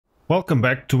Welcome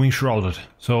back to Enshrouded.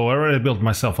 So I already built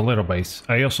myself a little base.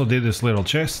 I also did this little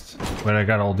chest where I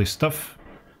got all this stuff.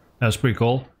 That's pretty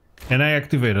cool. And I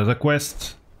activated a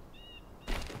quest,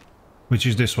 which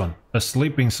is this one, a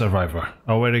sleeping survivor.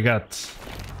 I already got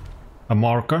a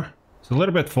marker. It's a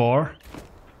little bit far,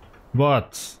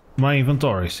 but my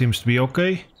inventory seems to be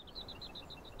okay.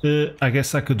 I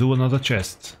guess I could do another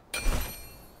chest.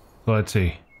 So let's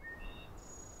see.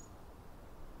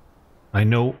 I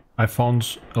know I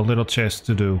found a little chest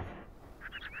to do.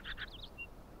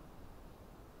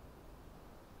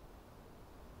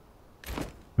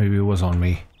 Maybe it was on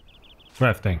me.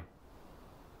 Crafting.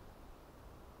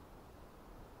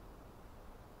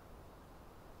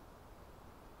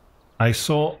 I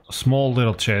saw a small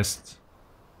little chest.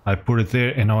 I put it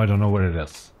there and now I don't know where it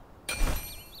is.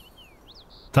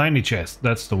 Tiny chest,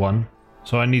 that's the one.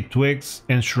 So I need twigs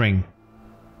and string.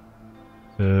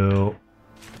 So...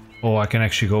 oh, I can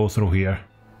actually go through here.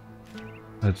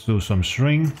 Let's do some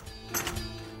string.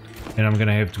 And I'm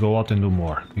gonna have to go out and do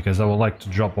more, because I would like to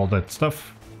drop all that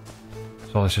stuff.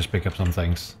 So let's just pick up some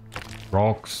things.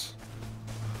 Rocks.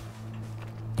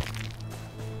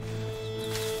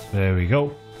 There we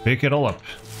go. Pick it all up.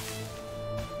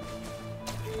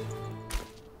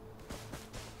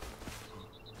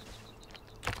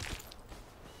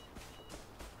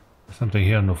 Something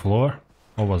here on the floor.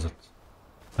 What was it?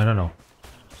 I don't know.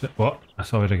 What? I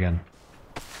saw it again.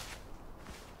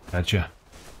 Gotcha.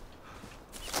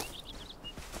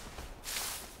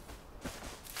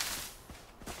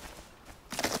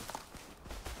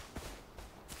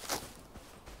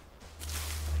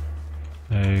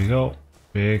 There you go.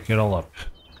 Pick it all up.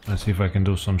 Let's see if I can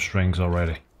do some strings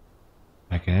already.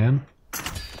 I can.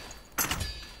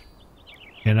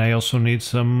 And I also need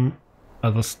some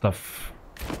other stuff,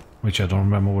 which I don't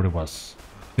remember what it was.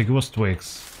 I think it was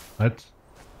twigs, right?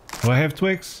 Do I have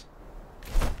twigs?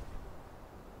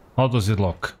 How does it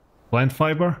look? Plant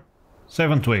fiber?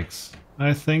 7 twigs.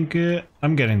 I think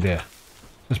I'm getting there.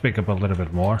 Let's pick up a little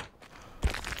bit more.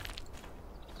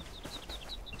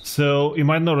 So you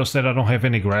might notice that I don't have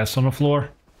any grass on the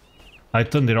floor. I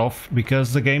turned it off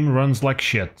because the game runs like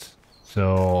shit.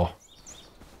 So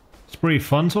it's pretty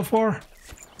fun so far,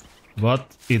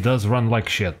 but it does run like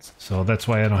shit. So that's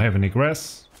why I don't have any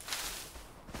grass.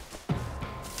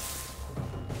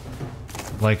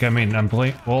 Like, I mean, I'm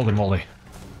playing... holy moly.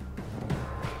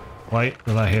 Why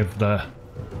did I have that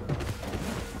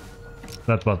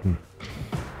button?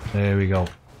 There we go.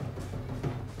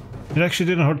 It actually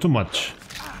didn't hurt too much.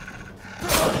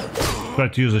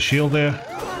 Tried to use a shield there,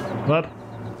 but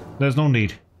there's no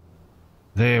need.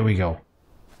 There we go.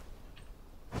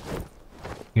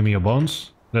 Give me your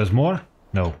bones. There's more?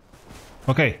 No.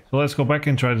 Okay, so let's go back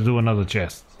and try to do another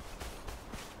chest.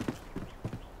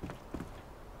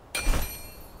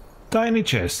 Tiny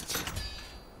chest.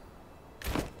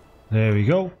 There we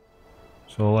go.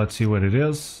 So let's see what it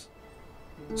is.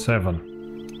 7.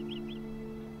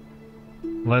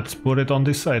 Let's put it on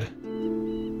this side.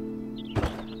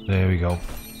 There we go.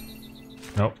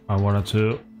 No, I wanted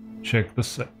to check the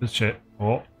chest.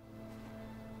 Oh,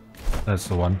 that's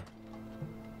the one.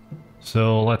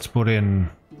 So let's put in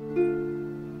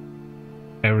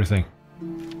everything.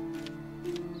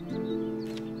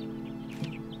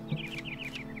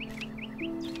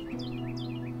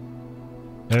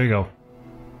 There we go.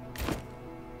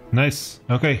 Nice.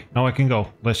 Okay, now I can go.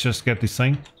 Let's just get this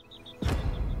thing.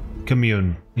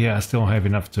 Commune. Yeah, I still don't have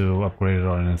enough to upgrade it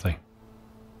or anything.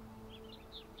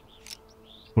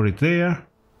 Put it there.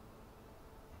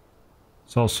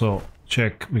 Let's also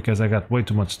check, because I got way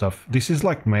too much stuff. This is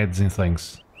like meds and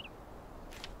things.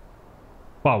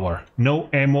 Power. No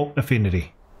ammo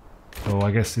affinity. So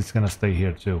I guess it's gonna stay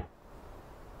here too.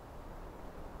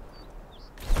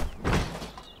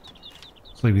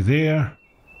 Leave it there.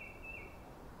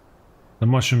 The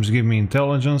mushrooms give me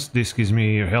intelligence. This gives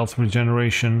me health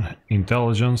regeneration,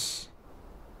 intelligence.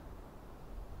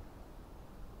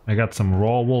 I got some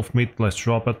raw wolf meat. Let's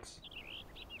drop it.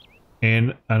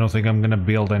 And I don't think I'm gonna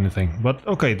build anything. But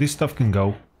okay, this stuff can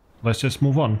go. Let's just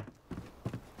move on.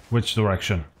 Which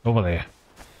direction? Over there.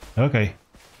 Okay.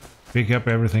 Pick up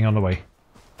everything on the way.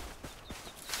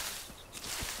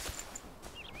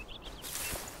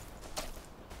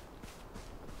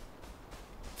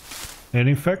 And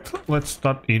in fact, let's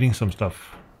start eating some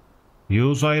stuff.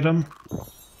 Use item.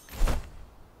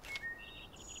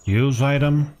 Use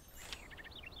item.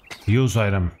 Use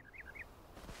item.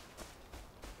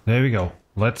 There we go.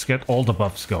 Let's get all the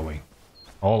buffs going.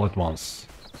 All at once.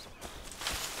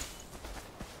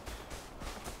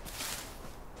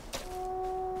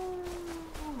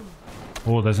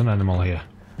 Oh, there's an animal here.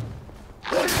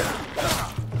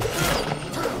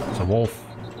 It's a wolf.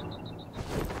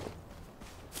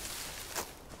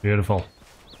 Beautiful.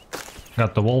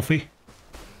 Got the wolfie.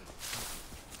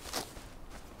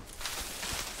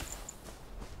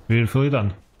 Beautifully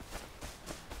done.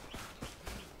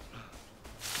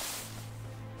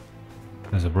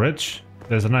 There's a bridge.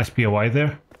 There's a nice POI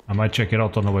there. I might check it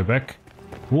out on the way back.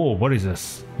 Whoa, what is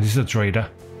this? Is this a trader?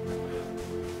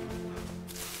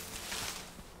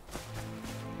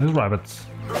 There's rabbits.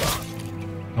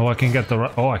 Oh, I can get the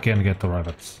I can get the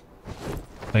rabbits.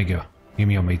 Thank you. Give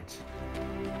me your meat.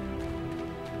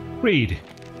 Read.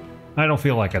 I don't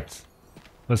feel like it.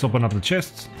 Let's open up the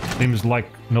chest. Seems like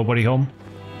nobody home.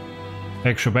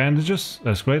 Extra bandages.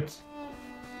 That's great.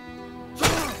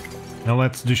 Now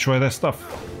let's destroy that stuff.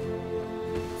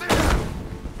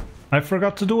 I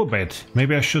forgot to do a bed.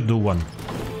 Maybe I should do one.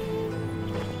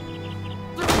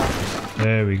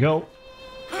 There we go.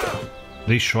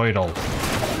 Destroy it all.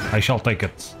 I shall take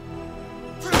it.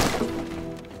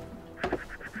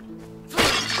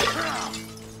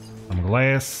 Some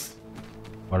glass.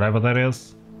 Whatever that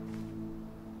is.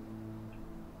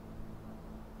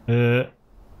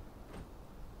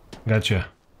 Gotcha.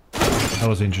 That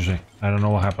was interesting. I don't know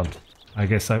what happened. I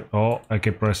guess I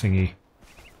kept pressing E.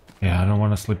 Yeah, I don't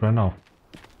want to sleep right now.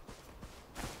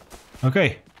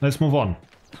 Okay, let's move on.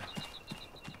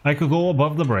 I could go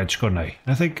above the bridge, couldn't I?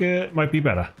 I think it might be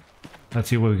better. Let's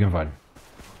see what we can find.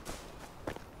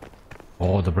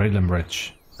 Oh, the Braidland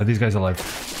Bridge. Are these guys alive?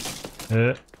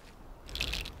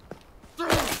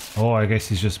 Oh, I guess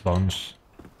he's just bones.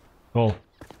 Cool.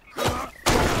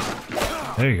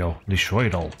 There you go. Destroy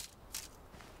it all.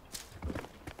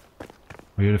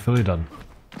 Beautifully done.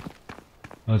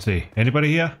 Let's see. Anybody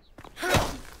here?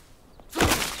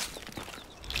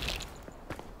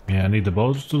 Yeah, I need the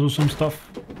boats to do some stuff.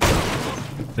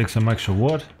 Take some extra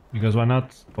wood, because why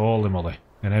not? Holy moly.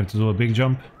 Gonna have to do a big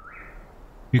jump.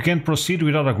 You can't proceed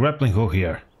without a grappling hook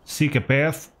here. Seek a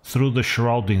path through the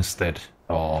shroud instead.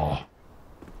 Oh.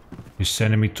 You're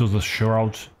sending me to the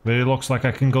shroud, but it looks like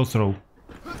I can go through.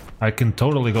 I can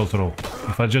totally go through.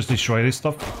 If I just destroy this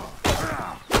stuff.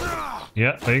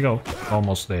 Yeah, there you go.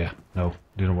 Almost there. No,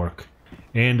 didn't work.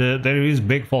 And there is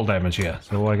big fall damage here,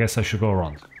 so I guess I should go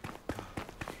around.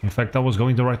 In fact, I was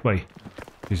going the right way.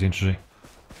 It's interesting.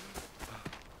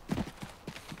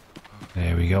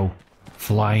 There we go.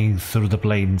 Flying through the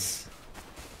plains.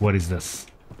 What is this?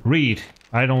 Read.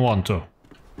 I don't want to.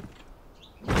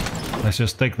 Let's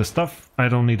just take the stuff. I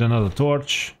don't need another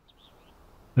torch.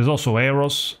 There's also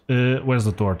arrows. Where's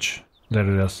the torch? There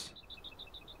it is.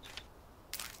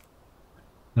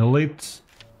 Elite.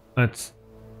 Let's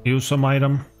use some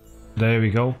item. There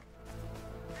we go.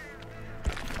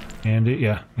 And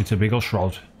yeah, it's a big old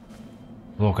shroud.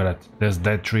 Look at that. There's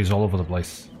dead trees all over the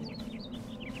place.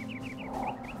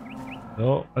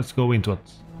 So let's go into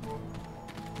it.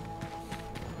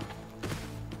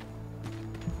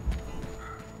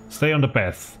 Stay on the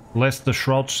path, lest the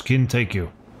shroud skin take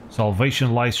you.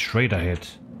 Salvation lies straight ahead.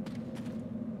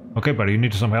 Okay, buddy, you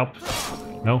need some help?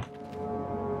 No?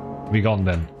 Be gone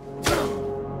then.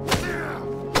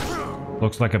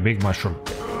 Looks like a big mushroom.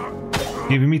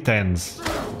 Giving me 10s.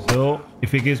 So,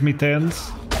 if he gives me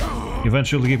 10s,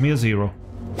 eventually give me a 0.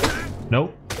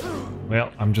 No?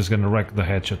 Well, I'm just gonna wreck the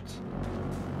hatchet.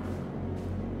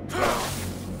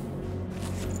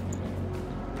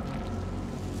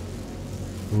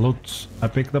 Loot. I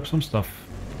picked up some stuff.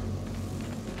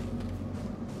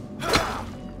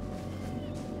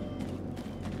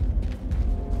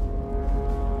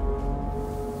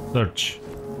 Search.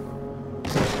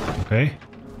 Okay.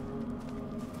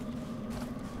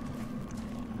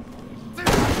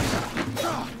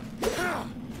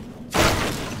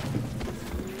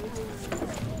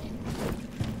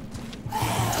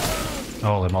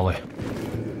 Holy moly.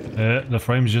 The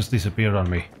frames just disappeared on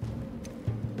me.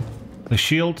 The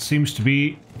shield seems to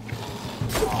be...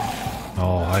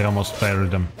 Oh, I almost parried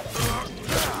them.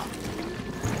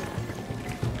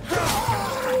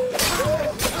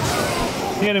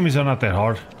 The enemies are not that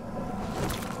hard.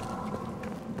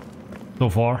 So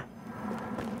far.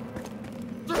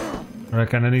 I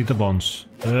reckon I need the bones.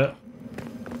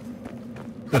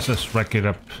 Let's just rack it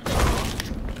up.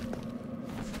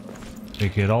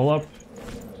 Pick it all up.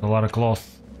 There's a lot of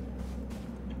cloth.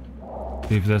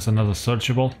 See if there's another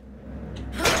searchable.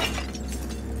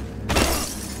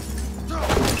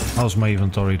 How's my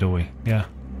inventory doing? Yeah,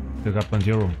 took up plenty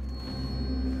of room.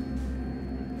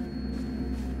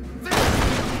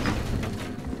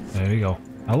 There we go.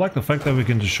 I like the fact that we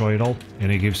can destroy it all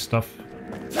and it gives stuff.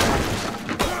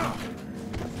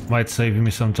 Might save me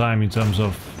some time in terms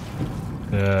of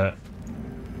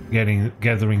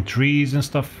gathering trees and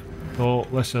stuff. So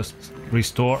let's just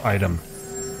Restore item.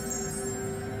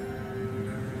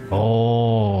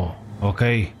 Oh,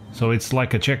 okay. So it's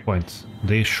like a checkpoint.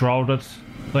 The shrouded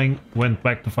thing went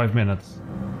back to 5 minutes.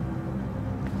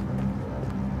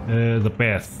 The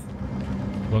path.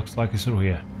 Looks like it's through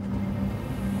here.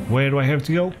 Where do I have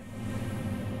to go?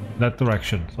 That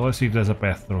direction. So let's see if there's a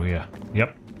path through here.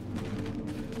 Yep.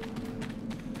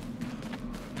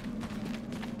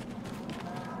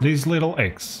 These little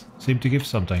eggs seem to give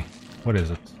something. What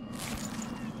is it?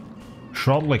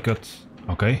 Shroud liquid.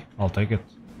 Okay, I'll take it.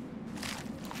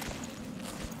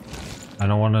 I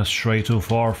don't want to stray too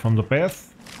far from the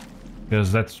path,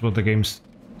 because that's what the game's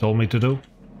told me to do.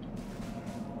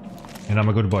 And I'm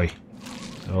a good boy.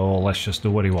 So let's just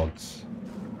do what he wants.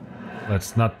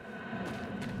 Let's not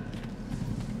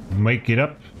make it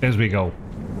up as we go.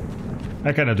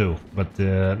 I kinda do, but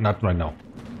not right now.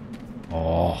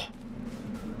 Oh.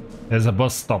 There's a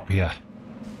bus stop here.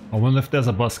 I wonder if there's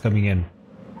a bus coming in.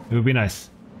 It would be nice.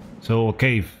 So, a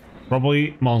cave.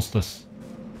 Probably monsters.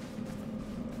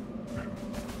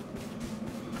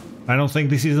 I don't think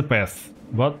this is a path,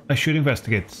 but I should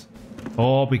investigate.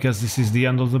 Oh, because this is the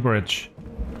end of the bridge.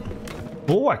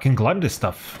 Oh, I can climb this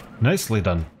stuff. Nicely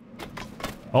done.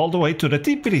 All the way to the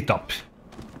tippity top.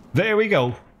 There we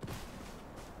go.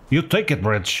 You take it,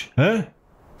 bridge, huh?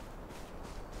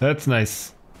 That's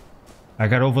nice. I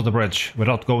got over the bridge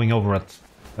without going over it.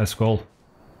 That's cool.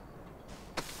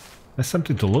 There's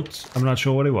something to loot. I'm not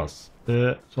sure what it was.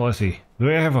 So let's see. Do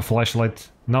I have a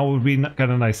flashlight? Now would be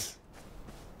kind of nice.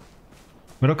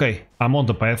 But okay, I'm on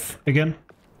the path again.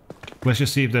 Let's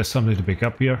just see if there's something to pick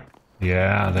up here.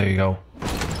 Yeah, there you go.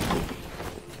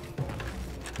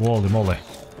 Holy moly.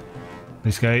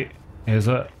 This guy has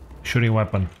a shooting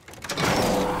weapon.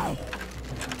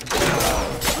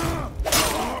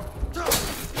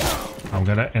 I'm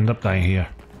gonna end up dying here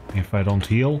if I don't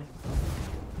heal.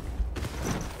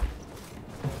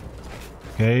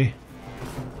 Okay.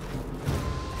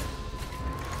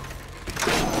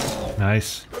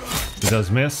 Nice. He does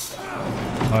miss.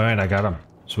 Alright, I got him.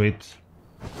 Sweet.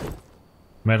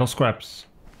 Metal scraps.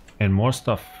 And more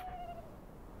stuff.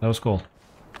 That was cool.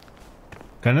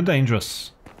 Kinda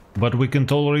dangerous. But we can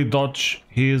totally dodge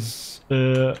his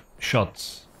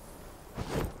shots.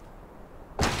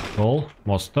 Cool.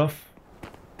 More stuff.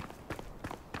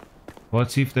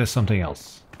 Let's see if there's something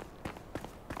else.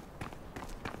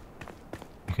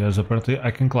 Because apparently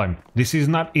I can climb. This is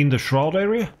not in the shroud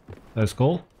area. That's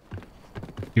cool.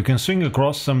 You can swing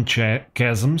across some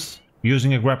chasms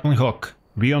using a grappling hook.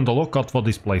 Be on the lookout for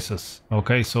these places.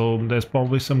 Okay, so there's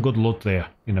probably some good loot there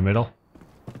in the middle.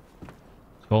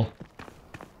 Cool.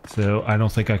 So I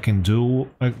don't think I can do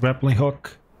a grappling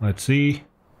hook. Let's see.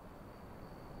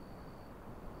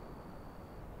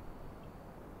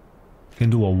 Can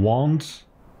do a wand.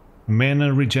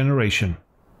 Mana regeneration.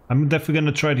 I'm definitely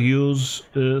gonna try to use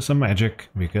some magic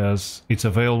because it's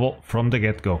available from the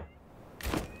get-go.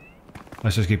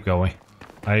 Let's just keep going.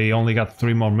 I only got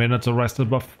 3 more minutes of rested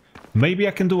buff. Maybe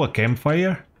I can do a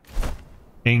campfire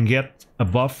and get a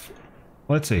buff.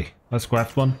 Let's see. Let's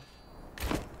craft one.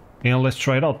 And let's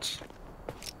try it out.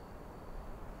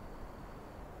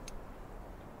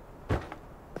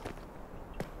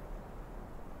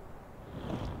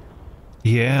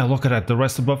 Yeah, look at that. The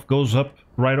rested buff goes up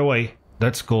right away.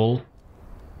 That's cool.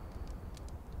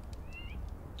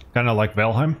 Kind of like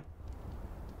Valheim.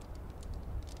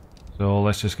 So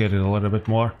let's just get it a little bit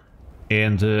more.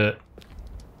 And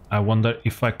I wonder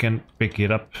if I can pick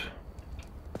it up.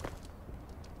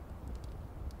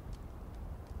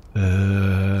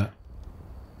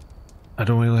 I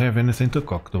don't really have anything to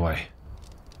cook, do I?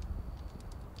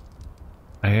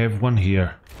 I have one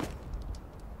here.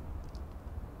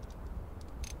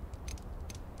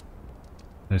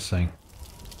 This thing.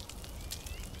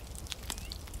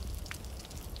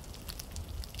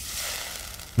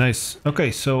 Nice.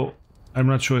 Okay, so I'm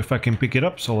not sure if I can pick it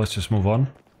up, so let's just move on.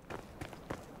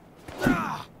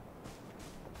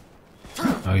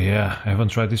 Oh yeah, I haven't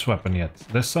tried this weapon yet.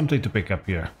 There's something to pick up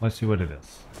here. Let's see what it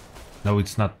is. No,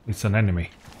 it's not. It's an enemy.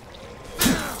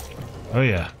 Oh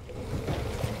yeah.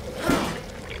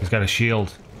 He's got a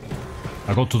shield.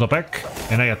 I go to the back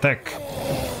and I attack.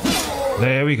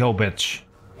 There we go, bitch.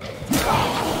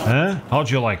 Huh? How'd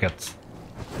you like it?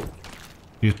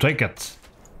 You take it.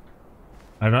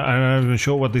 I'm not even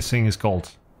sure what this thing is called.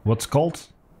 What's called?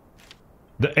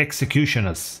 The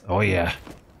Executioners. Oh yeah.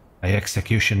 I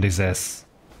execution this ass.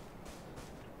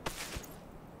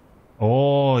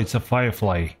 Oh, it's a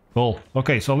firefly. Cool.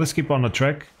 Okay, so let's keep on the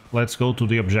track. Let's go to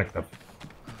the objective.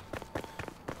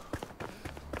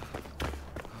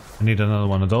 I need another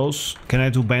one of those. Can I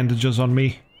do bandages on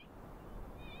me?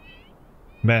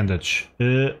 Bandage.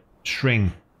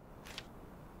 String.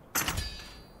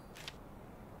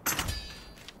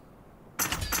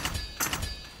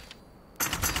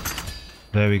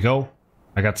 There we go.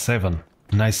 I got 7.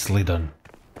 Nicely done.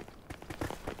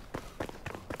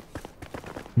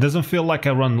 Doesn't feel like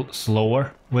I run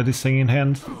slower with this thing in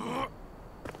hand.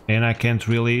 And I can't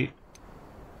really...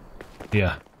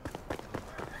 Yeah.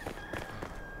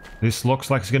 This looks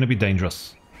like it's gonna be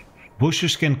dangerous.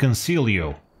 Bushes can conceal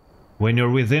you. When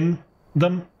you're within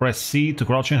them, press C to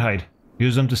crouch and hide.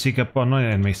 Use them to seek up on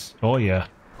enemies. Oh yeah,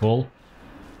 cool.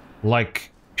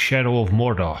 Like Shadow of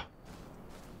Mordor.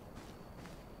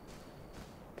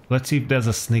 Let's see if there's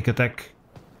a sneak attack.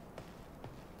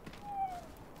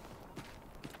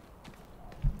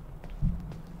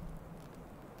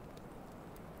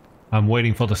 I'm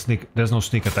waiting for the sneak... There's no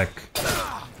sneak attack.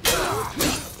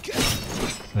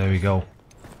 There we go.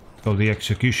 Let's go the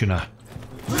Executioner.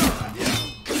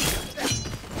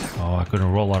 Oh, I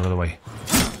couldn't roll out of the way.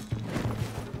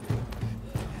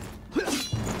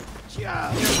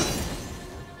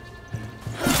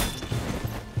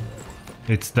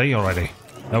 It's day already.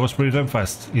 That was pretty damn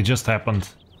fast. It just happened.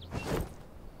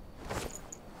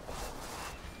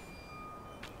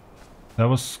 That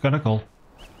was kinda cool.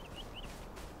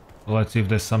 Let's see if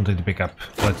there's something to pick up.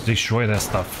 Let's destroy that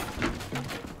stuff.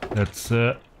 Let's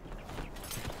say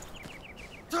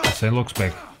it looks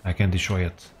big. I can destroy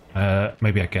it.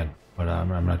 Maybe I can, but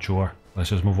I'm not sure. Let's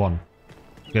just move on.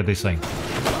 Get this thing.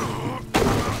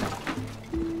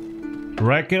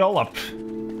 Rack it all up.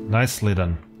 Nicely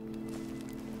done.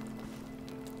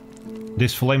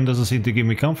 This flame doesn't seem to give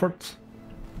me comfort.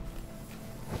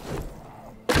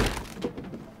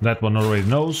 That one already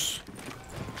knows.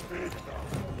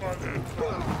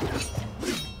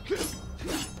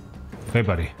 Okay,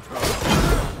 buddy.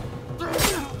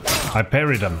 I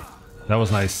parried him. That was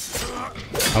nice.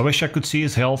 I wish I could see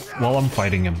his health while I'm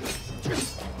fighting him.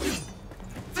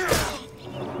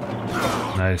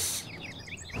 Nice.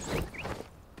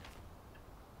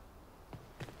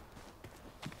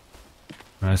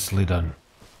 Nicely done.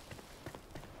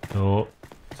 So,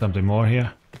 something more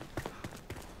here.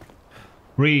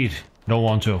 Read. Don't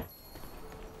want to.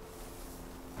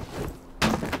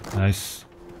 Nice.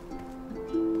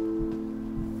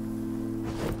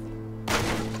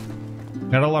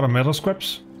 Got a lot of metal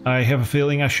scraps. I have a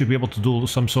feeling I should be able to do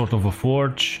some sort of a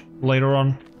forge later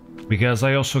on. Because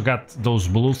I also got those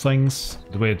blue things,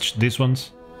 which these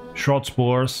ones. Shroud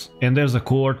spores, and there's a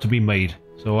core to be made.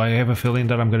 So I have a feeling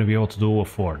that I'm going to be able to do a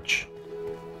forge.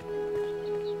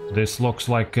 This looks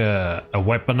like a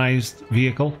weaponized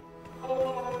vehicle.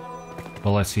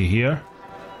 Well, let's see here.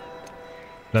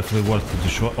 Definitely worth to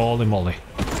destroy. Holy moly.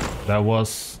 That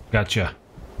was... Gotcha.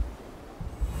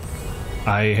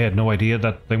 I had no idea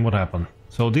that thing would happen.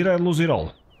 So did I lose it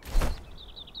all?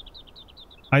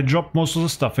 I dropped most of the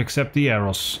stuff except the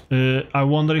arrows. I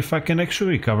wonder if I can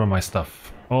actually recover my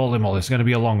stuff. Holy moly, it's gonna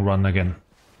be a long run again.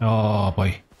 Oh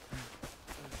boy.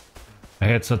 I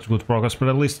had such good progress, but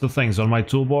at least the things on my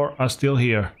toolbar are still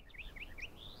here.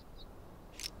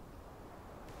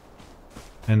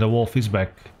 And the wolf is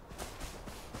back.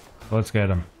 Let's get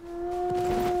him.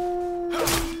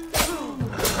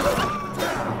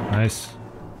 Nice.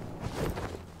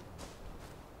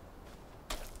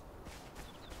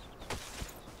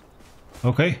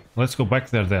 Okay, let's go back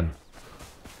there then.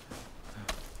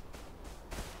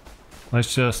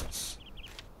 Let's just...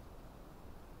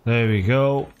 There we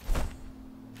go.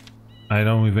 I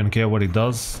don't even care what it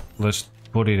does. Let's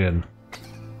put it in.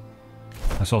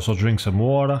 Let's also drink some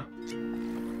water.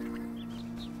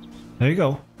 There you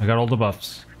go. I got all the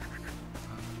buffs.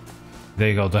 There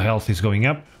you go. The health is going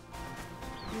up.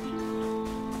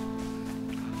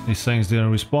 These things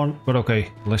didn't respawn, but okay.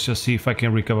 Let's just see if I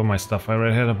can recover my stuff. I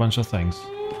already had a bunch of things.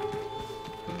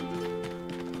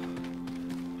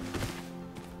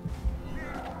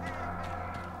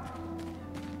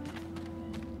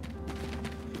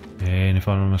 And if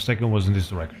I'm not mistaken, it was in this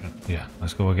direction. Yeah,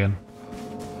 let's go again.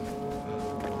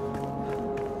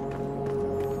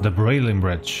 The Braylin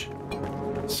Bridge.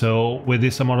 So, with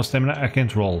this amount of stamina, I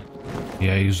can't roll.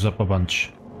 Yeah, I used up a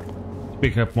bunch.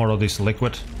 Pick up more of this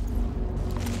liquid.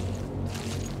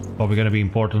 Probably gonna be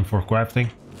important for crafting.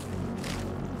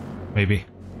 Maybe.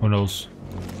 Who knows?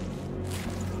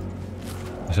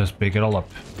 Let's just pick it all up.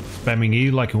 Spamming E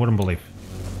like you wouldn't believe.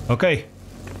 Okay.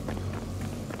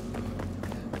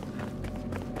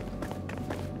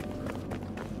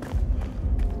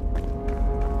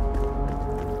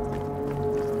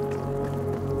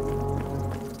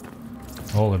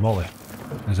 Holy moly.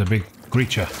 There's a big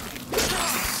creature.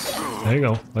 There you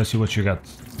go. Let's see what you got.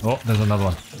 Oh, there's another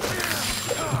one.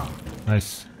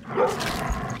 Nice.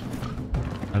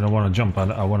 don't want to jump,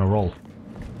 I want to roll.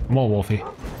 Come on, Wolfie.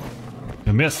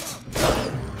 You missed.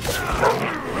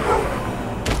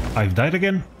 I've died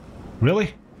again?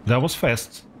 Really? That was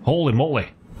fast. Holy moly.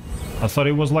 I thought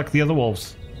it was like the other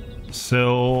wolves.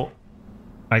 So...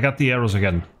 I got the arrows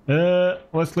again.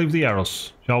 Let's leave the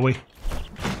arrows, shall we?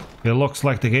 It looks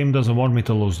like the game doesn't want me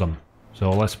to lose them. So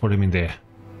let's put him in there.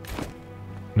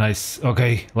 Nice.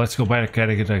 Okay, let's go back at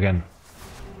it again.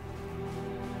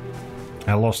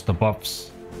 I lost the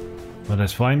buffs. But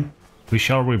that's fine. We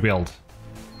shall rebuild.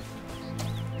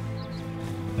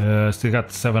 Still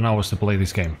got 7 hours to play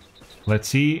this game. Let's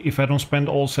see if I don't spend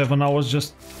all 7 hours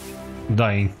just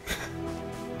dying.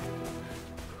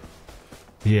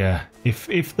 Yeah,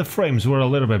 if the frames were a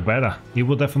little bit better, it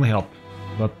would definitely help.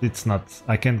 But it's not.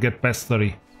 I can't get past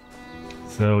 30.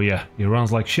 So yeah, it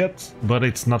runs like shit, but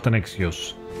it's not an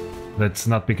excuse. That's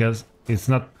not because it's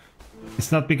not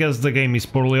because the game is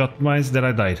poorly optimized that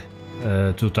I died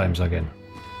 2 times again.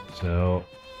 So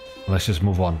let's just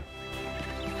move on.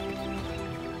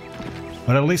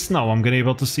 But at least now I'm gonna be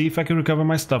able to see if I can recover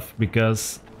my stuff,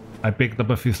 because I picked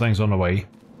up a few things on the way.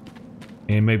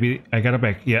 And maybe I got it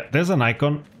back. Yeah, there's an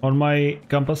icon on my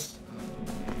compass.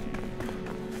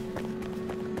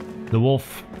 The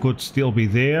wolf could still be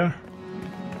there.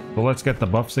 So let's get the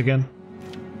buffs again.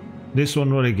 This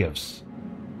one what it gives.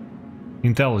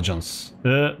 Intelligence.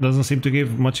 Doesn't seem to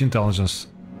give much intelligence.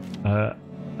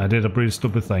 I did a pretty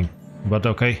stupid thing. But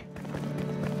okay.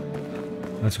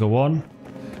 Let's go on.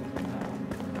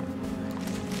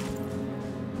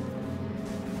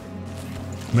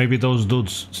 Maybe those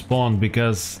dudes spawned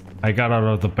because I got out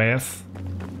of the path.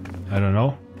 I don't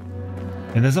know.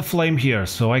 And there's a flame here,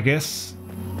 so I guess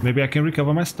maybe I can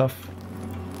recover my stuff.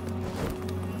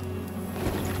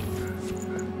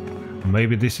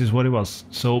 Maybe this is what it was.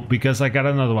 So, because I got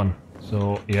another one.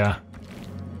 So, yeah.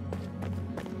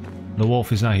 The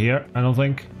wolf is not here, I don't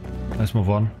think. Let's move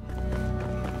on.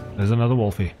 There's another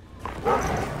wolfie.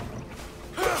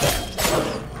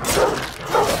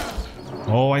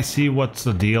 Oh, I see what's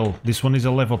the deal. This one is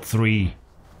a level 3.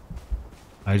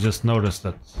 I just noticed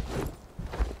that.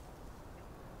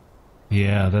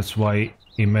 Yeah, that's why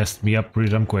he messed me up pretty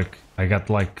damn quick. I got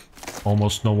like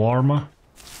almost no armor.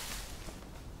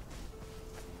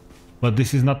 But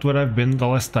this is not where I've been the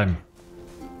last time.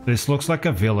 This looks like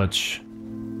a village.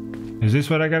 Is this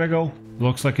where I gotta go?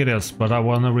 Looks like it is, but I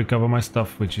wanna recover my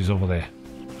stuff, which is over there.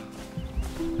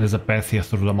 There's a path here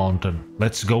through the mountain.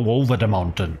 Let's go over the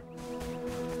mountain.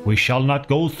 We shall not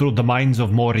go through the mines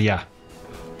of Moria.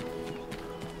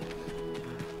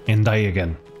 And die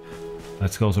again.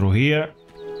 Let's go through here.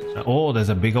 Oh, there's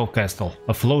a big old castle.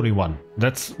 A floating one.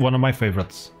 That's one of my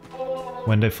favorites.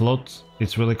 When they float,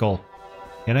 it's really cool.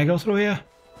 Can I go through here?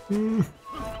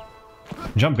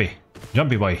 Jumpy.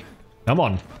 Jumpy boy. Come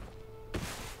on.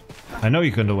 I know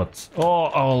you can do it. Oh,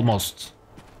 almost.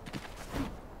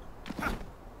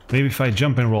 Maybe if I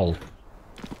jump and roll.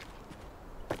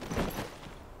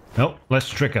 No, let's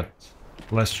trick it.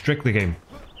 Let's trick the game.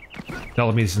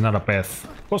 Tell me this is not a path.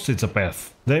 Of course it's a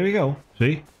path. There we go.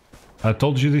 See? I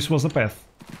told you this was a path.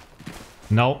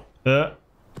 No.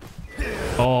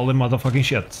 Holy motherfucking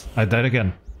shit. I died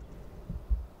again.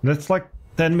 That's like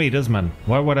 10 meters, man.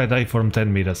 Why would I die from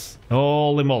 10 meters?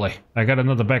 Holy moly. I got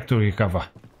another back to recover.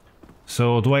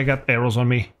 So, do I got arrows on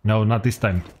me? No, not this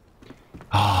time.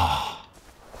 Ah.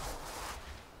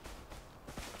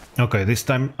 Okay, this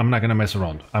time I'm not gonna mess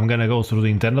around. I'm gonna go through the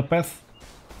intended path.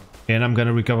 And I'm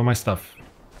gonna recover my stuff.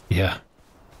 Yeah.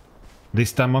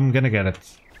 This time I'm gonna get it.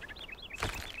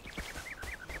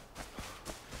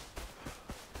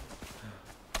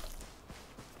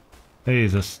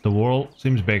 Jesus, the world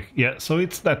seems big. Yeah, so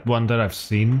it's that one that I've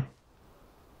seen.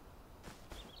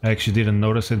 I actually didn't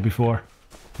notice it before.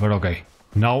 But okay,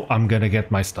 now I'm gonna get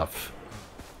my stuff.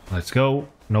 Let's go.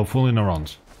 No fooling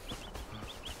around.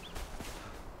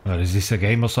 Is this a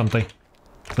game or something?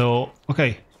 So,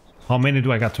 okay. How many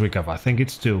do I got to recover? I think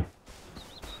it's 2.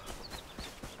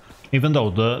 Even though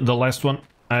the last one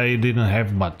I didn't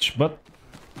have much, but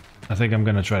I think I'm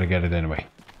gonna try to get it anyway.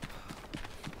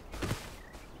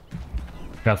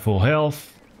 Got full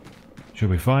health.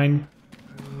 Should be fine.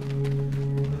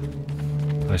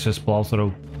 Let's just plow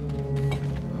through.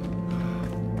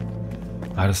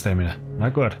 Out of stamina.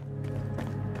 Not good.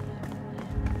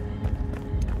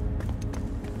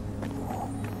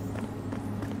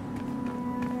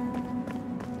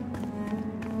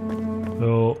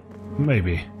 So,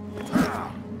 maybe.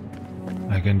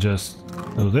 I can just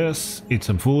do this, eat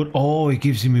some food. Oh, it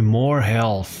gives me more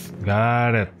health.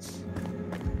 Got it.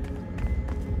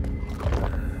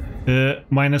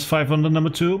 -5 on the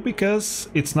number 2 because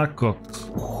it's not cooked.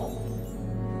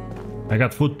 I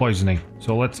got food poisoning,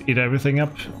 so let's eat everything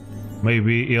up.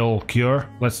 Maybe it'll cure.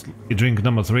 Let's drink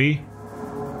number 3.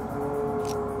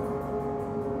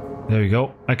 There we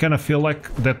go. I kind of feel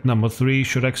like that number 3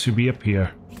 should actually be up here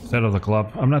instead of the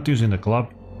club. I'm not using the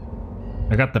club.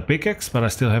 I got the pickaxe, but I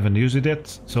still haven't used it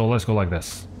yet. So let's go like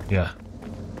this. Yeah.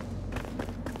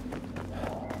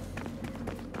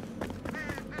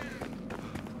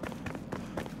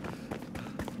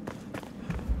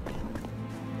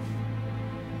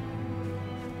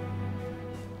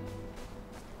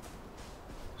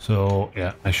 So,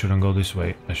 yeah, I shouldn't go this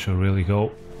way. I should really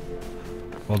go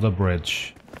for the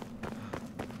bridge.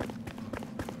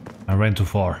 I ran too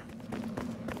far.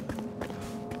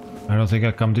 I don't think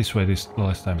I come this way this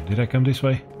last time. Did I come this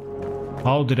way?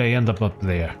 How did I end up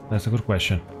there? That's a good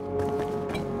question.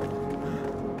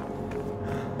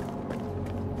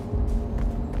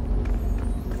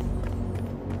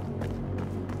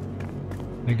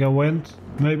 I think I went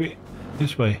maybe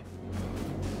this way.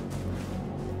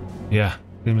 Yeah,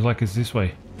 seems like it's this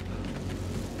way.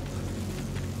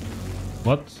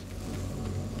 What?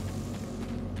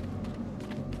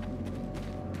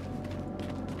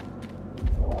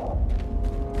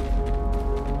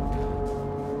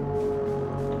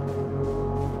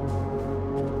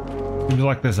 Seems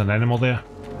like there's an animal there.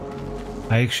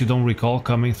 I actually don't recall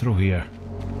coming through here.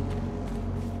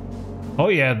 Oh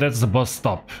yeah, that's the bus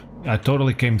stop. I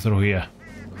totally came through here.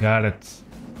 Got it.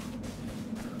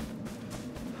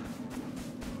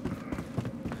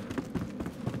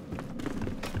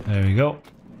 There we go.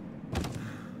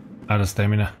 Out of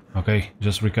stamina. Okay,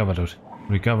 just recover it.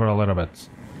 Recover a little bit.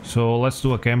 So let's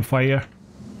do a campfire.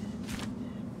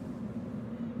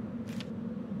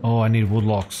 Oh, I need wood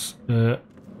logs. So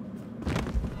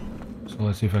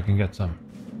let's see if I can get some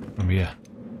from here.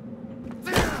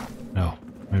 No,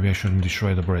 maybe I shouldn't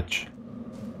destroy the bridge.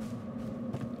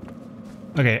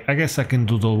 Okay, I guess I can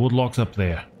do the wood logs up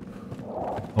there.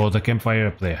 Or the campfire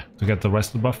up there to get the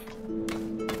rest of the buff.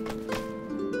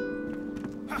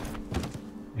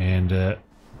 And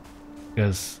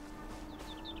because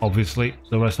obviously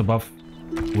the rest of the buff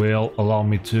will allow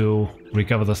me to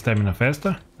recover the stamina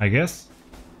faster, I guess.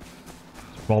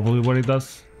 It's probably what it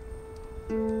does.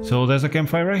 So there's a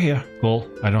campfire right here. Cool.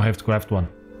 I don't have to craft one.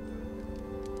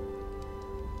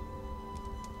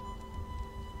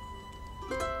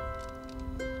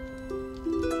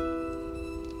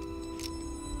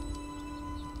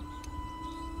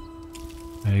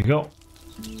 There you go.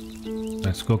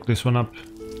 Let's cook this one up.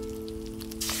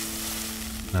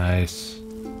 Nice.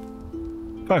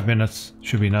 5 minutes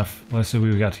should be enough. Let's see what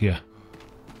we got here.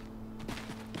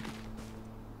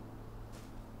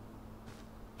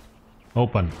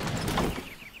 Open.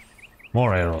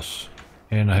 More arrows.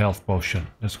 And a health potion.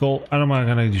 Let's go. I'm not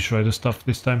gonna destroy the stuff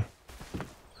this time.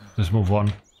 Let's move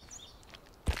on.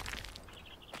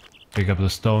 Pick up the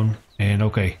stone. And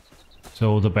okay.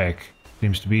 So the bag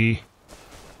seems to be...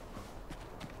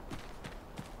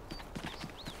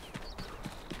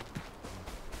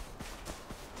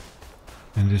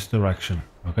 in this direction.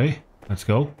 Okay, let's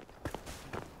go.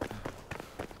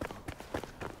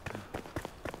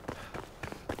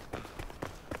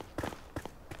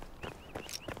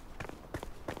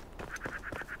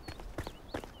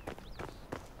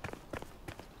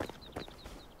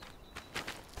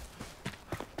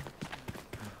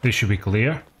 This should be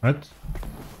clear, right?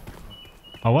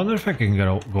 I wonder if I can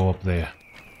go up there.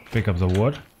 Pick up the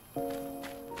wood.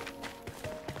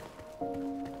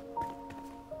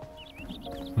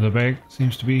 The bag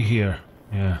seems to be here.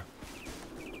 Yeah.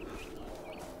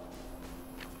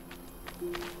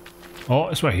 Oh,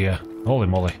 it's right here. Holy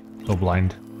moly. So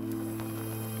blind.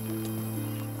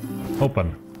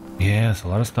 Open. Yes, a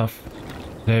lot of stuff.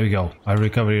 There we go. I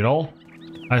recovered it all.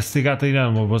 I still got the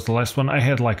what was the last one? I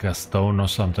had like a stone or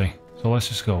something. So let's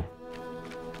just go.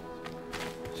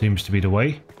 Seems to be the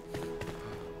way.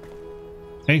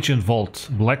 Ancient vault.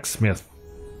 Blacksmith.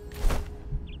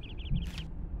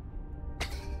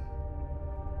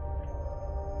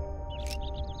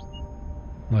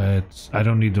 I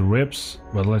don't need the ribs,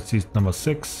 but let's see number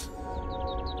 6.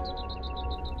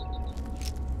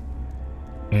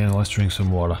 And let's drink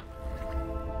some water.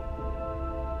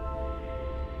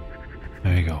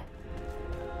 There you go.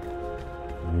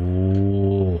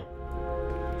 Ooh.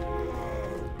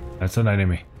 That's an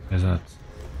enemy, isn't it?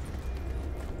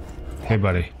 Hey,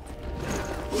 buddy.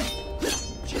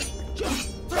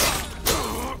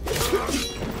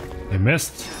 They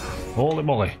missed. Holy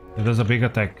moly. It does a big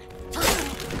attack.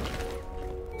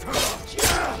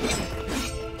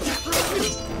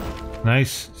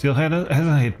 Nice. Still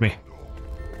hasn't hit me.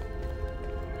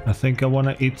 I think I want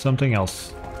to eat something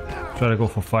else. Try to go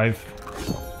for 5.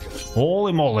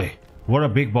 Holy moly. What a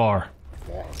big bar.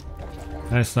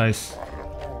 That's nice.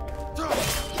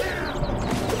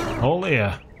 Oh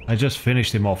yeah, I just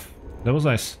finished him off. That was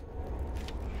nice.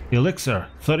 Elixir,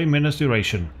 30 minutes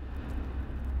duration.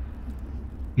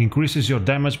 Increases your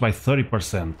damage by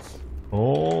 30%.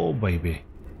 Oh baby.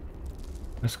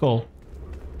 That's cool.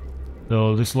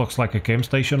 So this looks like a camp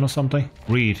station or something.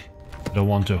 Read. Don't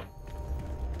want to.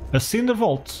 A cinder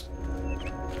vault.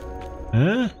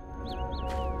 Huh?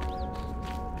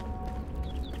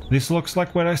 This looks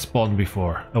like where I spawned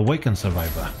before. Awakened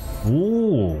survivor.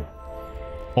 Ooh.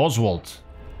 Oswald.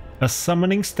 A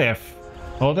summoning staff.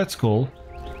 Oh, that's cool.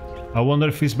 I wonder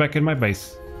if he's back in my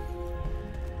base.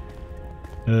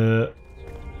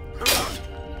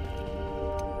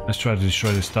 Let's try to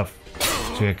destroy this stuff.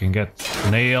 So I can get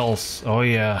nails. Oh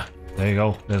yeah. There you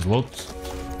go. There's loot.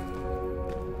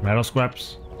 Metal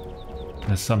scraps.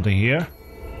 There's something here.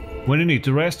 When you need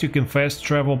to rest, you can fast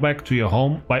travel back to your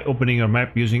home by opening your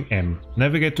map using M.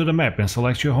 Navigate to the map and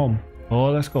select your home.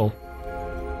 Oh, that's cool.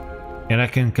 And I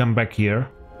can come back here.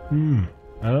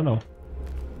 I don't know.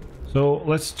 So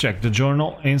let's check the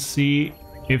journal and see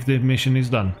if the mission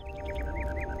is done.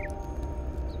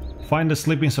 Find the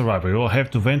sleeping survivor. You will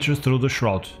have to venture through the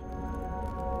shroud.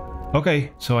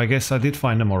 Okay, so I guess I did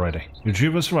find them already.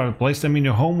 Retrieve a survivor, place them in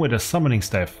your home with a summoning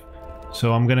staff.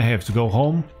 So I'm gonna have to go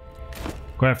home,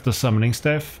 craft the summoning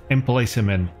staff and place him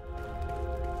in.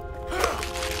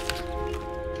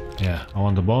 Yeah, I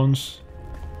want the bones.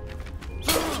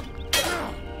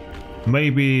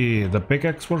 Maybe the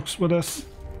pickaxe works with us?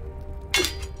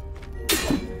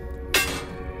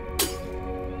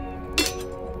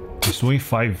 It's doing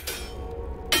 5.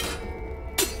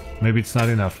 Maybe it's not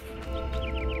enough.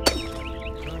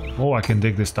 Oh, I can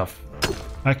dig this stuff.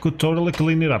 I could totally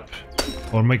clean it up.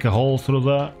 Or make a hole through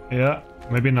the... yeah,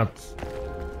 maybe not.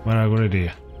 When I good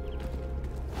idea.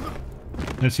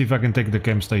 Let's see if I can take the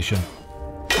camp station.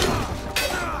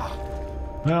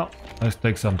 Well, let's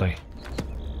take something.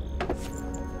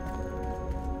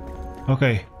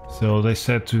 Okay, so they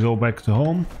said to go back to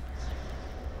home.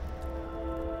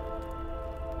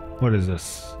 What is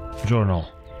this? Journal.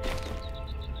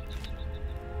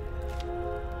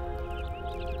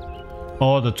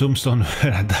 Oh, the tombstone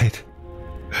where I died.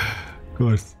 Of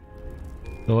course.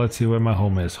 So let's see where my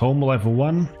home is. Home level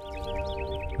 1.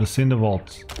 The Cinder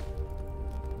Vault.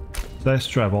 Let's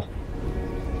travel.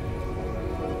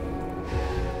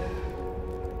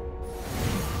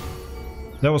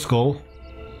 That was cool.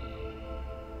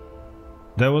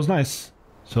 That was nice.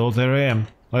 So there I am.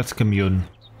 Let's commune.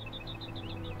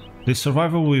 This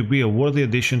survivor will be a worthy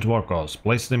addition to our cause.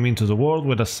 Place them into the world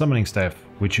with a summoning staff,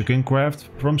 which you can craft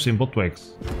from simple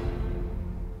twigs.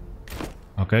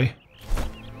 Okay.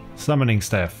 Summoning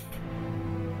staff.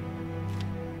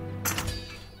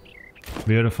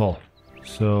 Beautiful.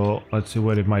 So let's see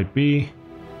what it might be.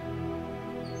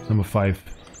 Number 5.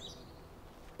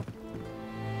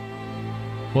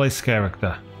 Place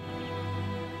character.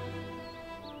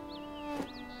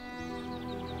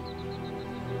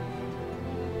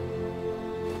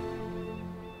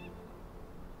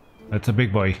 That's a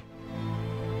big boy.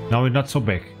 No, it's not so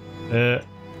big.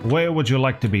 Where would you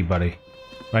like to be, buddy?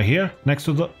 Right here? Next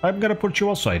to the... I'm gonna put you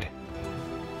outside.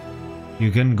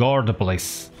 You can guard the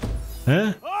place.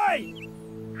 Huh? Hi.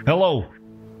 Hello.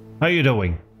 How you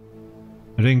doing?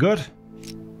 You doing good?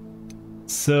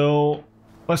 So...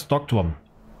 let's talk to him.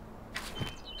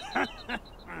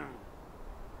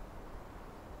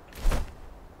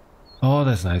 Oh,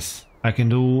 that's nice. I can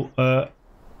do a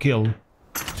kill.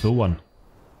 Do one.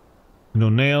 No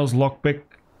nails, lockpick,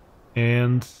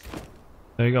 and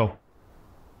there you go.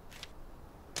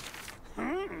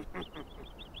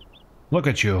 Look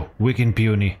at you, weak and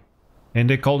puny. And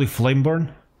they call you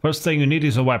Flameburn? First thing you need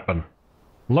is a weapon.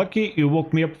 Lucky you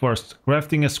woke me up first.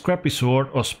 Crafting a scrappy sword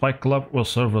or spike club will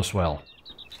serve us well.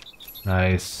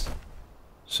 Nice.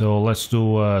 So let's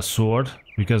do a sword,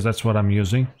 because that's what I'm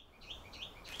using.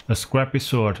 A scrappy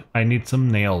sword. I need some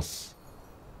nails.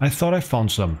 I thought I found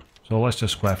some. So let's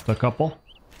just craft a couple.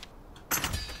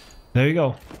 There you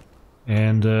go.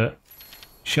 And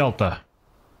shelter.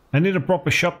 I need a proper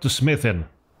shop to smith in.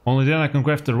 Only then I can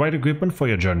craft the right equipment for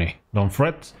your journey. Don't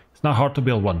fret, it's not hard to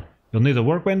build one. You'll need a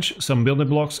workbench, some building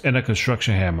blocks and a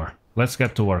construction hammer. Let's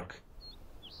get to work.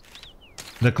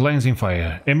 The cleansing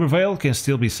fire. Embervale can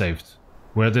still be saved.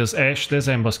 Where there's ash, there's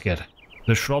ambuscade.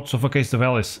 The shroud suffocates the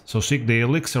valleys, so seek the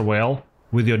elixir well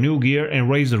with your new gear and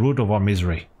raise the root of our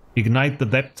misery. Ignite the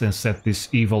depths and set this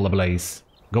evil ablaze.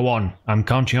 Go on, I'm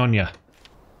counting on ya.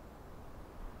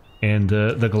 And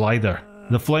the glider.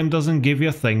 The flame doesn't give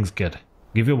you things, kid.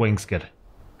 Give you wings, kid.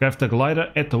 Craft the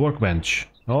glider at the workbench.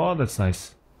 Oh, that's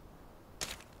nice.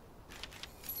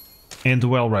 and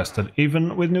well rested.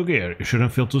 Even with new gear, you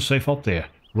shouldn't feel too safe out there.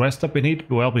 Rest up and eat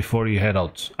well before you head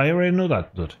out. I already knew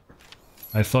that, dude.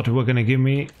 I thought you were gonna give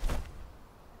me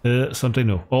something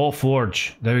new. Oh,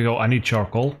 forge. There we go. I need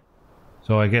charcoal.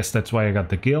 So I guess that's why I got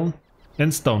the kiln.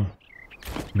 And stone.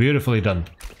 Beautifully done.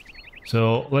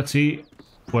 So let's see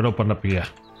what opened up here.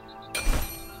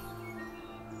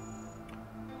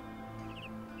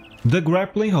 The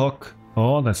grappling hook.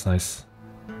 Oh, that's nice.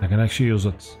 I can actually use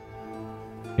it.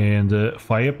 And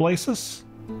fireplaces.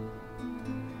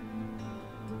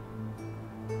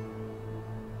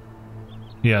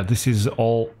 Yeah, this is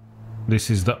all.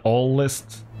 This is the all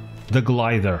list. The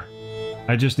glider.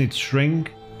 I just need string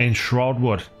and shroud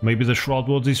wood. Maybe the shroud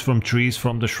wood is from trees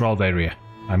from the shroud area,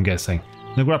 I'm guessing.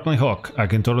 The grappling hook. I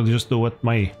can totally just do it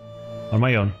on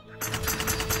my own.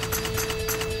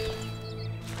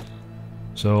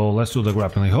 So let's do the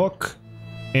grappling hook.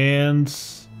 And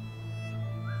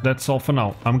that's all for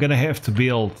now. I'm gonna have to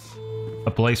build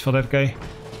a place for that guy.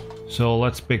 So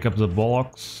let's pick up the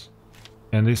bullocks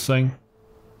and this thing.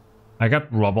 I got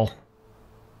rubble.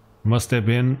 Must have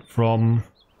been from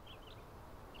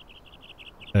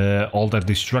all that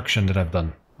destruction that I've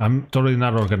done. I'm totally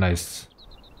not organized.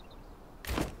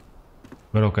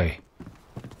 But okay.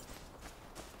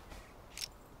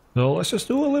 So let's just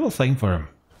do a little thing for him.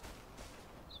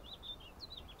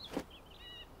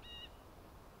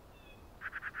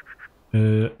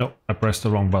 No, I pressed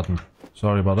the wrong button.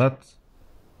 Sorry about that.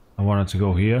 I wanted to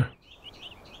go here.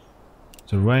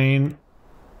 Terrain.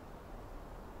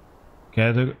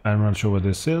 Okay, I'm not sure what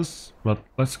this is, but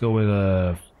let's go with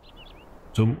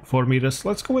 4 meters.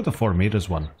 Let's go with the 4 meters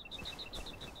one.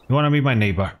 You wanna be my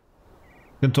neighbor?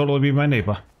 You can totally be my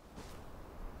neighbor.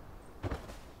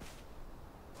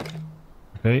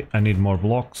 Okay, I need more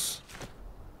blocks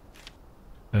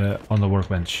on the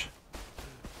workbench.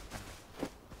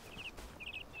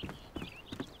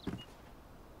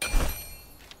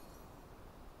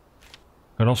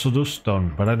 Could also do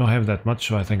stone, but I don't have that much,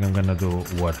 so I think I'm gonna do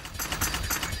wood.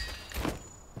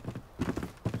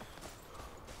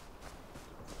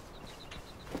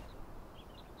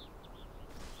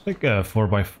 I think a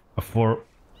 4x4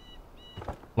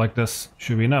 like this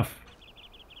should be enough.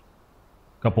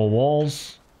 Couple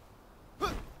walls.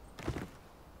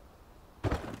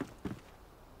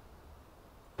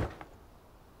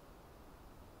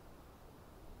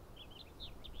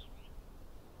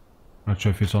 Not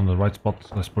sure if it's on the right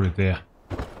spot. Let's put it there.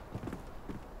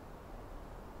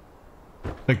 I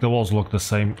think the walls look the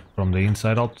same from the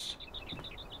inside out.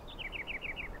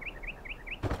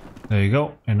 There you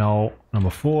go. And now number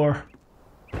 4.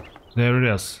 There it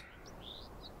is.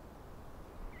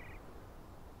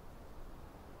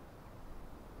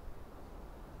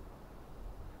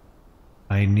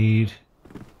 I need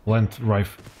blend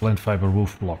fiber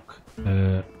roof block.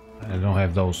 I don't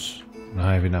have those. I don't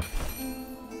have enough.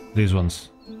 These ones.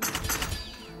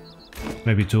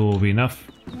 Maybe 2 will be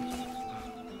enough.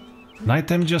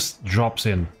 Nighttime just drops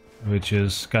in, which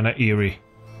is kinda eerie.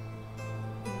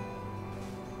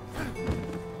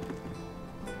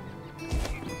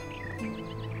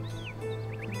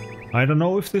 I don't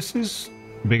know if this is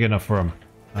big enough for him.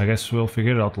 I guess we'll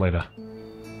figure it out later.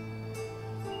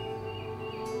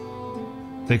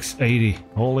 680.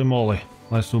 Holy moly.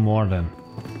 Let's do more then.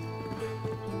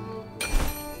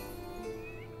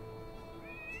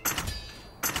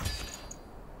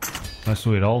 Let's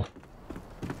do it all.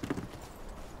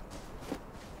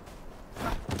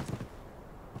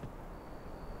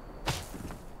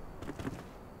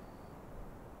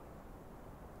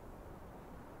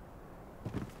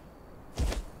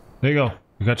 There you go.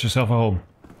 You got yourself a home.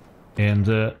 And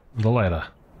the ladder.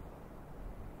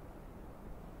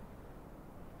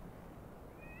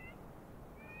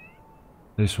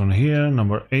 This one here,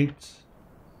 number 8.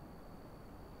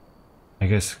 I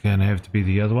guess it's gonna have to be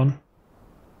the other one.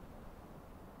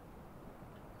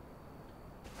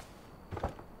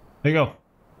 There you go.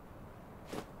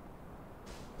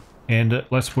 And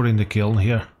let's put in the kiln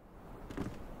here.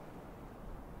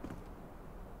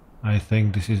 I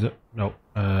think this is a... no.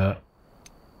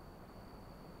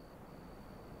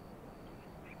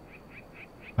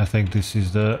 I think this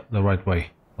is the right way.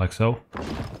 Like so.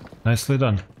 Nicely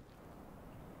done.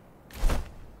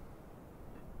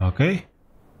 Okay.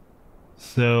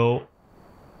 So...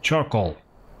 charcoal.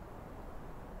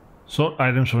 Sort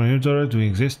items from inventory to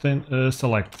exist and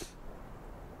select.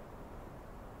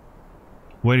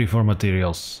 Waiting for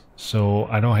materials. So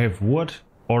I don't have wood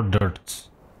or dirt.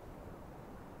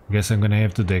 Guess I'm gonna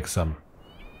have to dig some.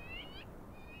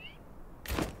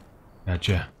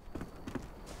 Gotcha.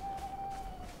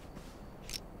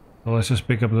 So let's just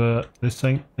pick up this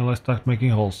thing and let's start making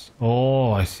holes.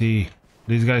 Oh, I see.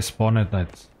 These guys spawn at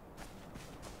night.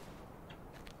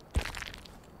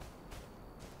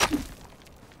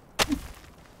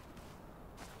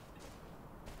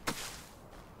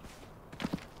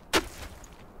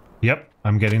 Yep,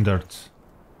 I'm getting dirt.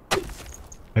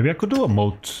 Maybe I could do a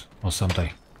moat or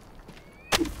something.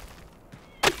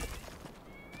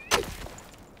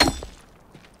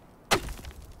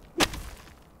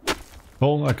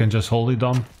 Cool, I can just hold it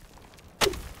down.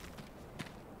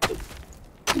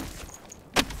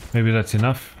 Maybe that's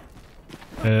enough.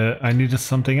 I needed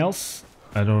something else.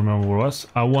 I don't remember what it was.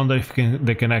 I wonder if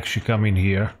they can actually come in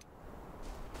here.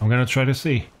 I'm gonna try to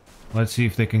see. Let's see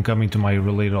if they can come into my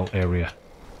little area.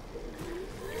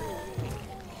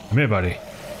 Come here, buddy.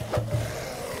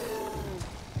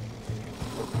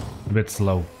 A bit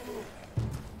slow.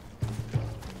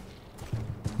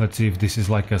 Let's see if this is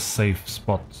like a safe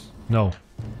spot. No.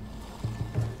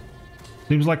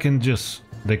 Seems like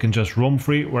they can just roam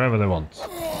free wherever they want.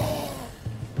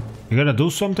 You gonna do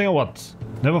something or what?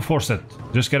 Never force it.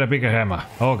 Just get a bigger hammer.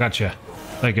 Oh, gotcha.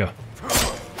 Thank you.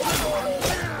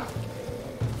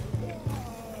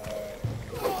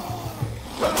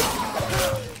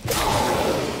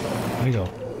 There you go.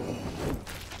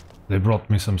 They brought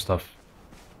me some stuff.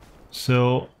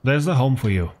 So, there's the home for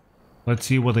you. Let's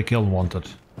see what the kill wanted.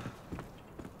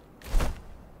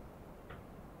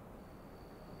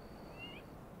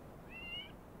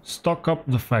 Stock up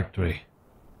the factory.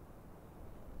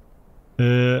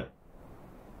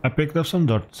 I picked up some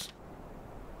dirt.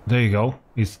 There you go.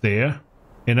 It's there.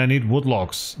 And I need wood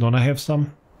logs. Don't I have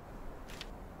some?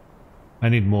 I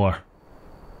need more.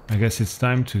 I guess it's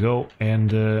time to go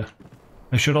and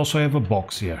I should also have a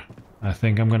box here. I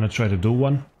think I'm gonna try to do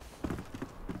one.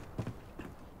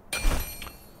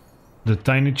 The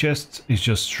tiny chest is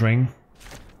just string.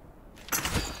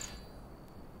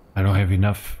 I don't have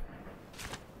enough.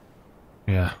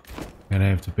 Yeah, gonna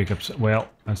have to pick up some. Well,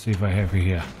 let's see if I have it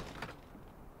here.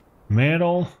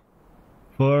 Metal,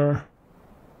 fur.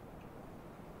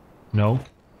 No.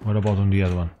 What about on the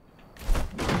other one?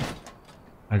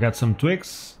 I got some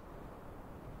twigs,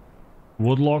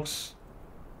 wood logs,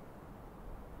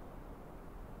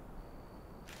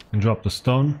 and drop the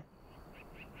stone.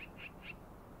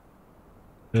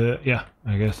 Yeah,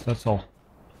 I guess that's all.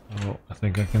 Oh, I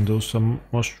think I can do some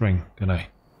more string, can I?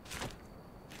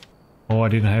 Oh, I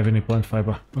didn't have any plant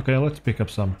fiber. Okay, let's pick up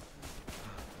some.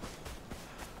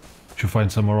 Should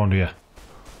find some around here.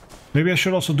 Maybe I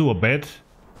should also do a bed.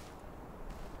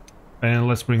 And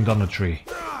let's bring down a tree.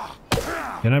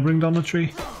 Can I bring down a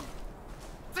tree?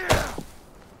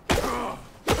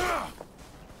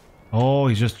 Oh,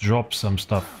 he just dropped some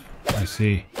stuff. I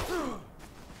see.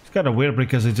 It's kind of weird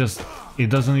because it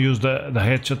doesn't use the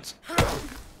hatchet.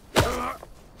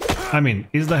 I mean,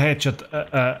 is the hatchet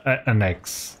an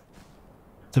X?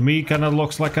 To me, it kind of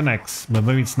looks like an X, but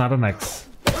maybe it's not an X.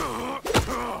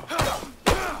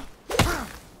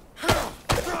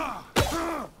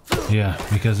 Yeah,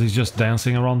 because he's just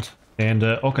dancing around. And,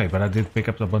 okay, but I did pick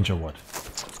up a bunch of wood.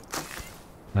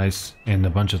 Nice. And a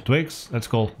bunch of twigs. That's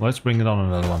cool. Let's bring it on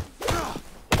another one.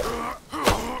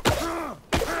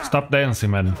 Stop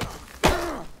dancing, man.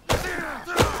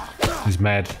 He's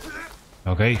mad.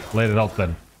 Okay, let it out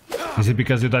then. Is it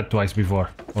because you died twice before?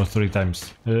 Or 3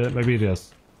 times? Maybe it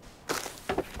is.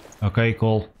 Okay,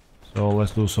 cool. So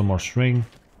let's do some more string.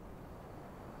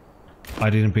 I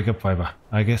didn't pick up fiber.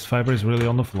 I guess fiber is really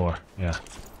on the floor. Yeah.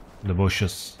 The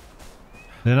bushes.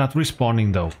 They're not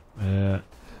respawning though.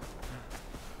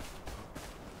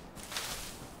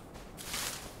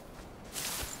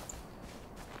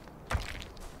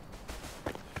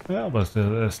 Yeah, but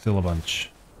there's still a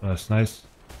bunch. That's nice.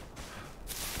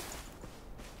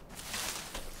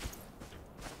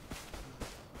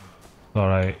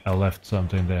 Sorry, I left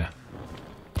something there.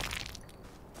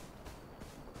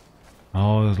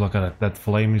 Oh, look at it. That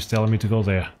flame is telling me to go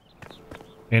there.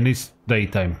 And it's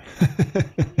daytime.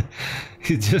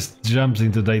 It just jumps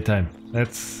into daytime.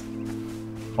 That's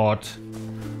odd.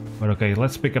 But okay,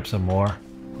 let's pick up some more.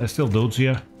 There's still dudes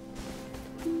here.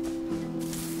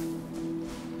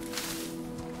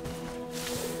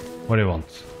 What do you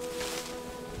want?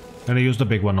 Gonna use the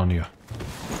big one on you.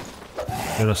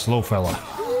 You're a slow fella.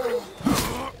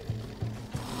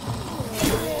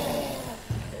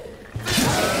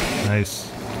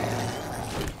 Nice.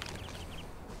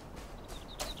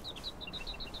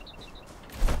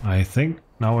 I think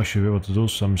now I should be able to do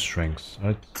some strings,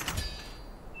 right?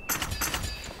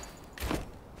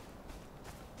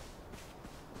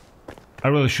 I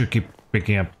really should keep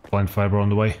picking up plant fiber on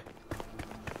the way.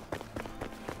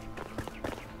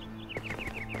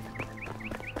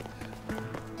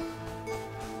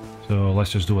 So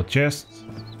let's just do a chest.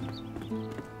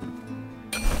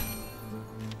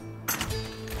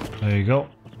 There you go.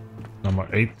 Number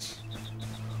 8.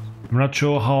 I'm not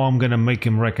sure how I'm gonna make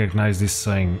him recognize this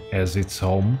thing as its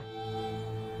home.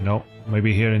 You know,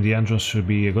 maybe here in the entrance should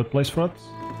be a good place for it.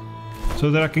 So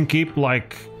that I can keep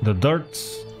like the dirt,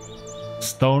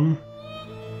 stone.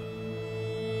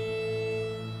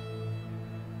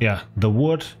 Yeah, the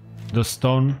wood, the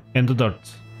stone and the dirt.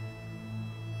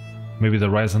 Maybe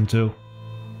the resin too.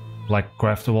 Like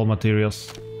craftable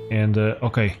materials. And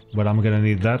okay, but I'm gonna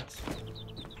need that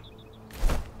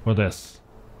for this.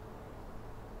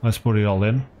 Let's put it all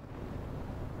in.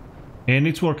 And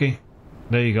it's working.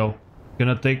 There you go.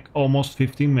 Gonna take almost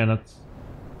 15 minutes.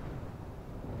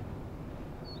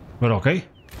 But okay.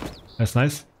 That's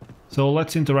nice. So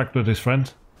let's interact with this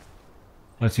friend.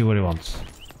 Let's see what he wants.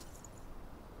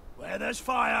 Where there's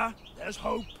fire, there's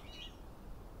hope.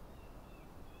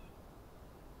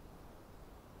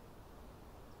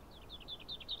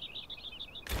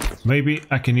 Maybe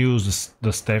I can use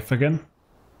the staff again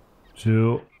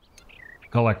to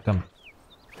collect them.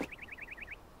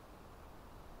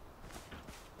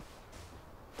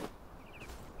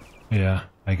 Yeah,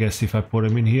 I guess if I put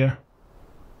him in here,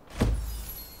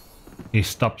 he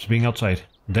stops being outside.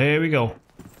 There we go.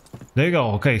 There you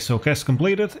go. Okay, so quest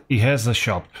completed. He has a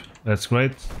shop. That's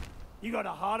great. You got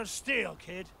a heart of steel,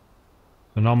 kid.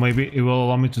 So now maybe it will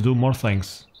allow me to do more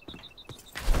things.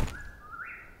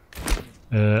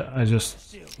 I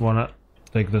just wanna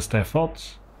take the staff out.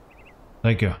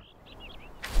 Thank you.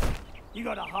 You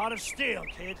got a heart of steel,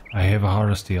 kid. I have a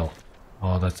heart of steel.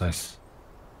 Oh, that's nice.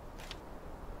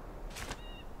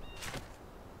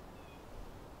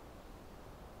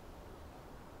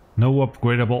 No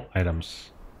upgradable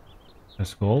items.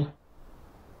 That's cool.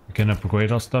 We can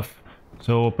upgrade our stuff.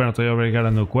 So apparently I already got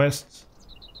a new quest.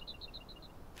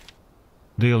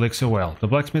 The Elixir Well. The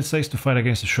blacksmith says to fight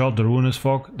against the shroud, the ruinous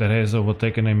fog that has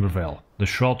overtaken Embervale. The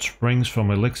shroud springs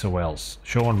from Elixir Wells.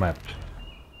 Show on map.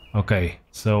 Okay,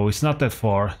 so it's not that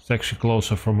far. It's actually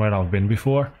closer from where I've been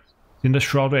before. It's in the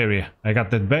shroud area. I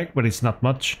got that back, but it's not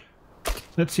much.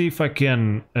 Let's see if I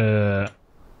can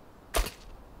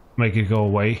make it go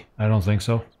away. I don't think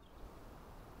so.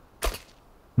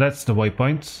 That's the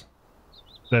waypoint.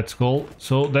 That's cool.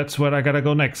 So that's where I gotta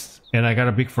go next. And I got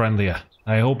a big friend here.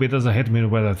 I hope it doesn't hit me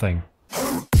with a thing.